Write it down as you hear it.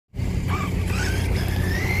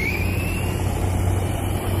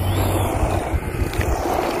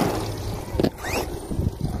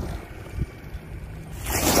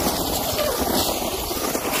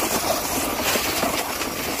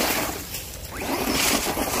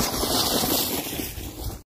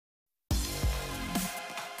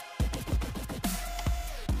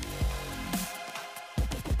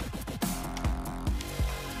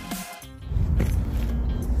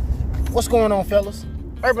What's going on, fellas?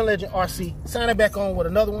 Urbanlegandrc signing back on with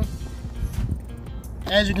another one.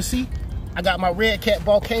 As you can see, I got my Redcat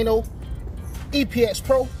Volcano EPX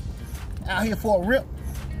PRO out here for a rip.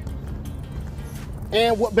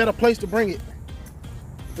 And what better place to bring it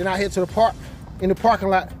than out here to the park, in the parking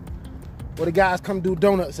lot where the guys come do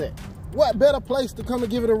donuts at. What better place to come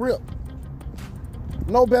and give it a rip?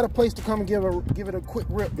 No better place to come and give it a quick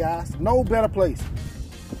rip, guys. No better place.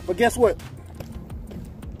 But guess what?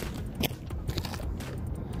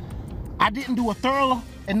 I didn't do a thorough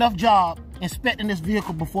enough job inspecting this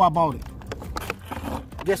vehicle before I bought it.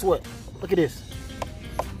 Guess what? Look at this.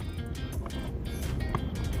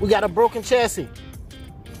 We got a broken chassis,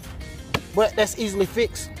 but that's easily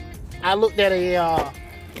fixed. I looked at a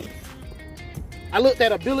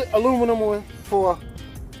billet aluminum one for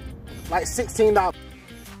like $16.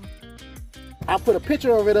 I'll put a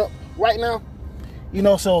picture of it up right now. You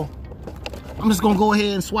know, so I'm just gonna go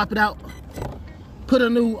ahead and swap it out. Put a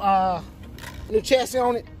new chassis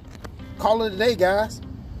on it. Call it a day, guys.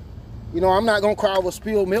 You know, I'm not gonna cry over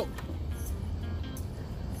spilled milk.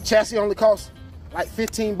 Chassis only costs like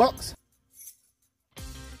 15 bucks.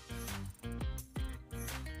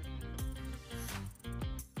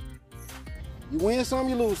 You win some,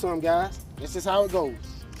 you lose some, guys. This is how it goes.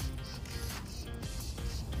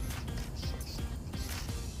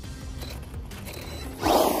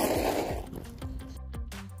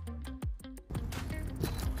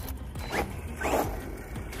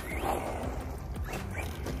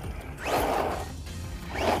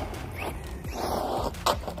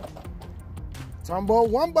 Tumbo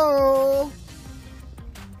Wumbo.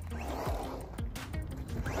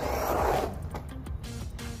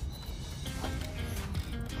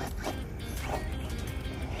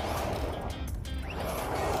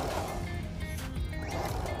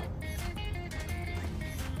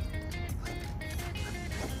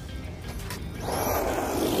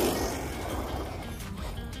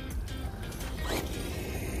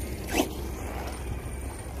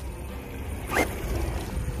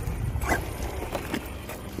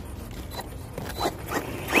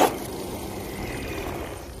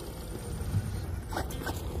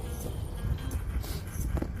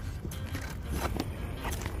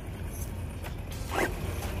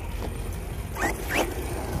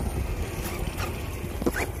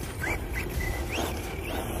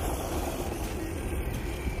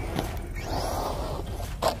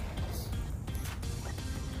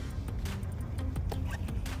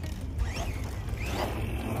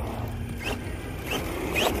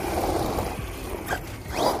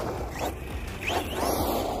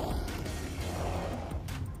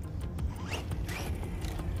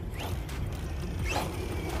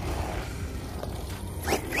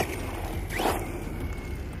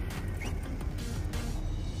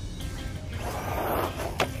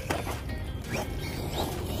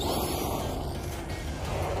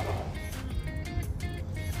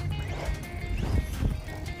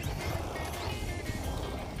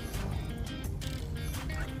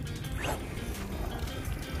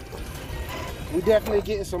 We definitely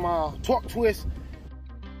getting some torque twist.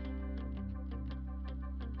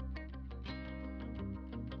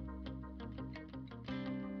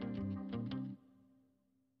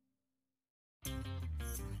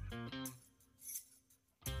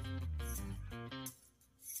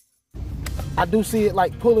 I do see it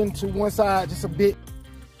like pulling to one side just a bit.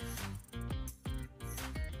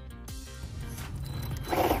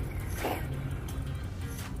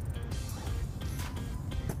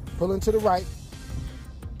 Pulling to the right.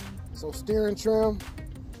 So steering trim,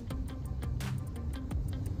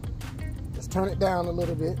 let's turn it down a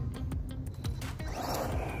little bit.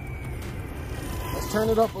 Let's turn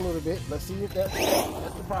it up a little bit. Let's see if that's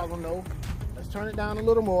the problem. No, let's turn it down a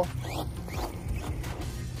little more.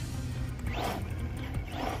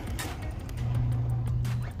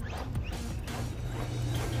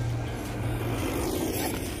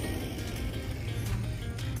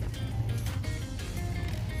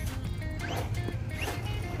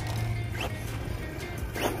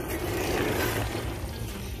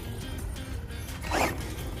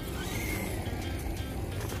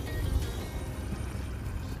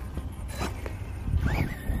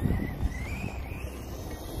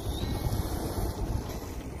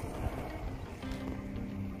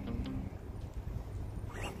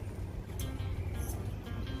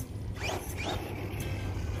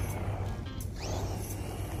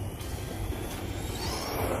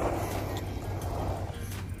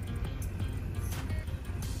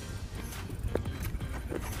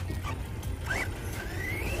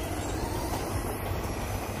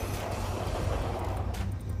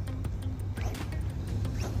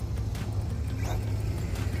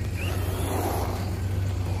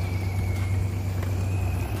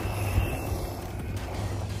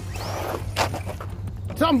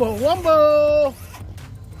 Tumble Wumble.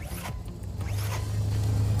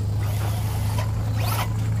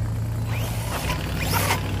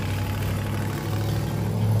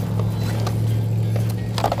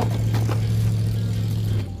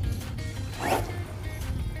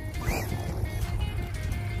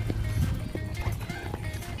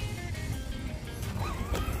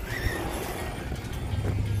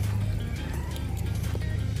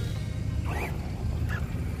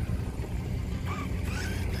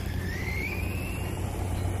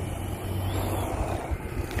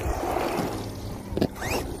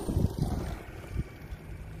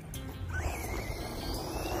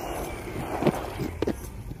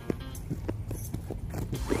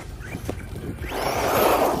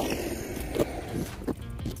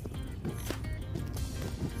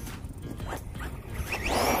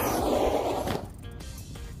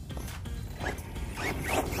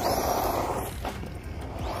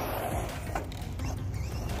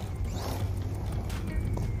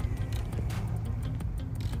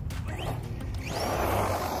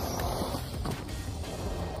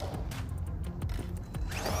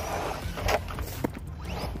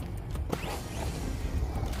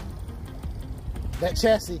 That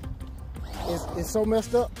chassis is so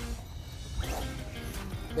messed up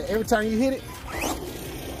that every time you hit it,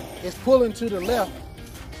 it's pulling to the left.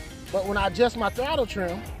 But when I adjust my throttle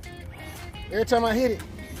trim, every time I hit it,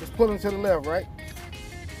 it's pulling to the left, right?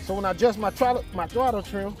 So when I adjust my throttle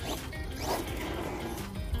trim,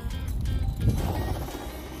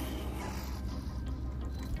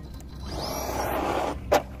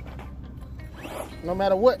 no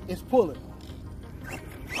matter what, it's pulling.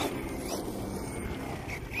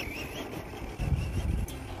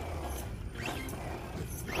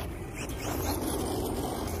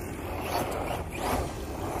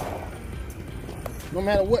 No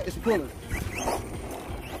matter what, it's pulling.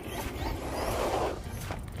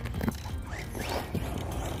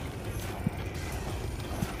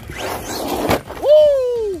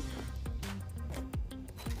 Woo!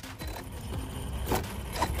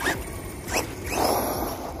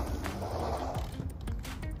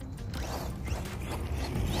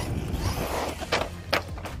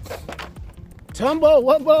 Tumble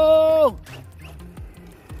Wumble!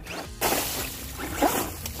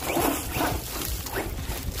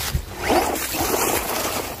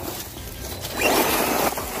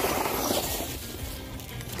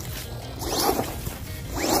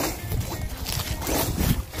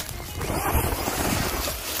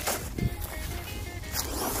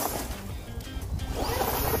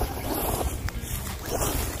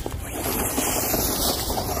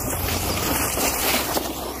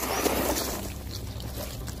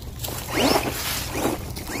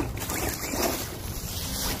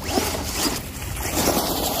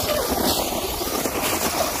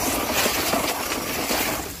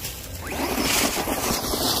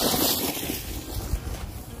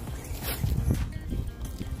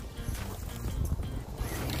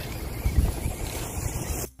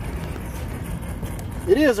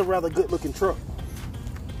 It is a rather good looking truck,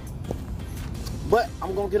 but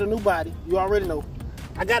I'm gonna get a new body. You already know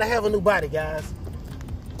I gotta have a new body, guys.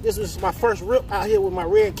 This was my first rip out here with my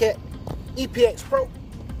Redcat EPX PRO.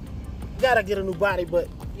 Gotta get a new body, but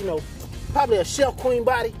you know, probably a Shelf Queen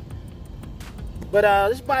body. But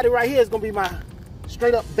this body right here is gonna be my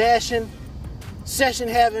straight up bashing, session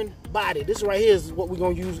having body. This right here is what we're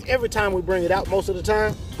gonna use every time we bring it out, most of the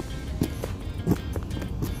time,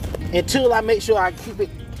 until I make sure I keep it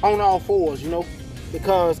on all fours, you know,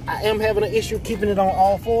 because I am having an issue keeping it on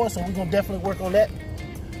all fours, so we're gonna definitely work on that.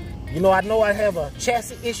 You know I have a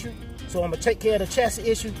chassis issue, so I'm gonna take care of the chassis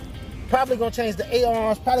issue. Probably gonna change the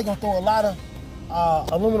A-arms, probably gonna throw a lot of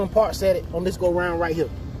aluminum parts at it on this go round right here,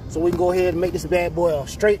 so we can go ahead and make this bad boy a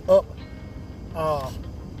straight up a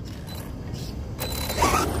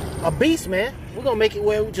beast, man. We're gonna make it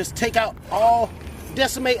where we just take out all,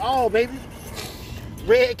 decimate all, baby.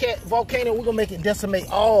 Redcat Volcano, we're gonna make it decimate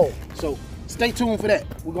all. So stay tuned for that.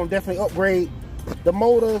 We're gonna definitely upgrade the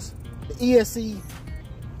motors, the ESC,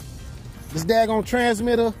 this daggone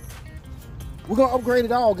transmitter. We're gonna upgrade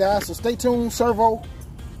it all, guys. So stay tuned. Servo,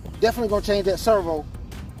 definitely gonna change that servo.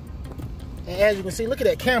 And as you can see, look at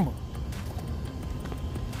that camber.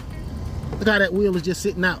 Look how that wheel is just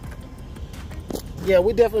sitting out. Yeah,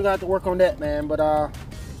 we definitely got to work on that, man. But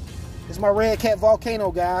it's my Redcat Volcano,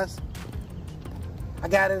 guys. I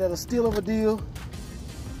got it at a steal of a deal.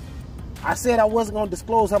 I said I wasn't gonna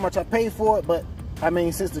disclose how much I paid for it, but I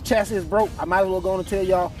mean, since the chassis is broke, I might as well go and tell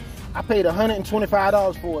y'all I paid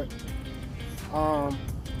 $125 for it.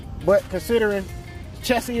 But considering the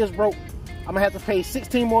chassis is broke, I'm gonna have to pay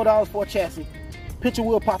 $16 more for a chassis. Picture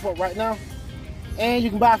will pop up right now. and you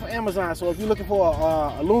can buy it from Amazon. So if you're looking for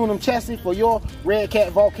a aluminum chassis for your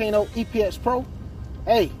Redcat Volcano EPX Pro,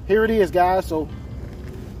 hey, here it is, guys. So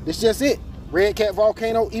this is just it. Redcat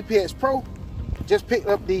Volcano EPX Pro. Just picked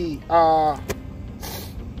up the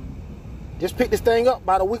just picked this thing up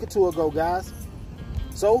about a week or two ago, guys.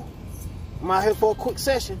 So I'm out here for a quick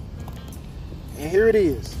session, and here it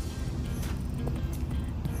is.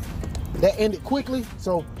 That ended quickly,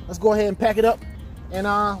 so let's go ahead and pack it up, and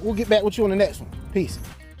we'll get back with you on the next one. Peace.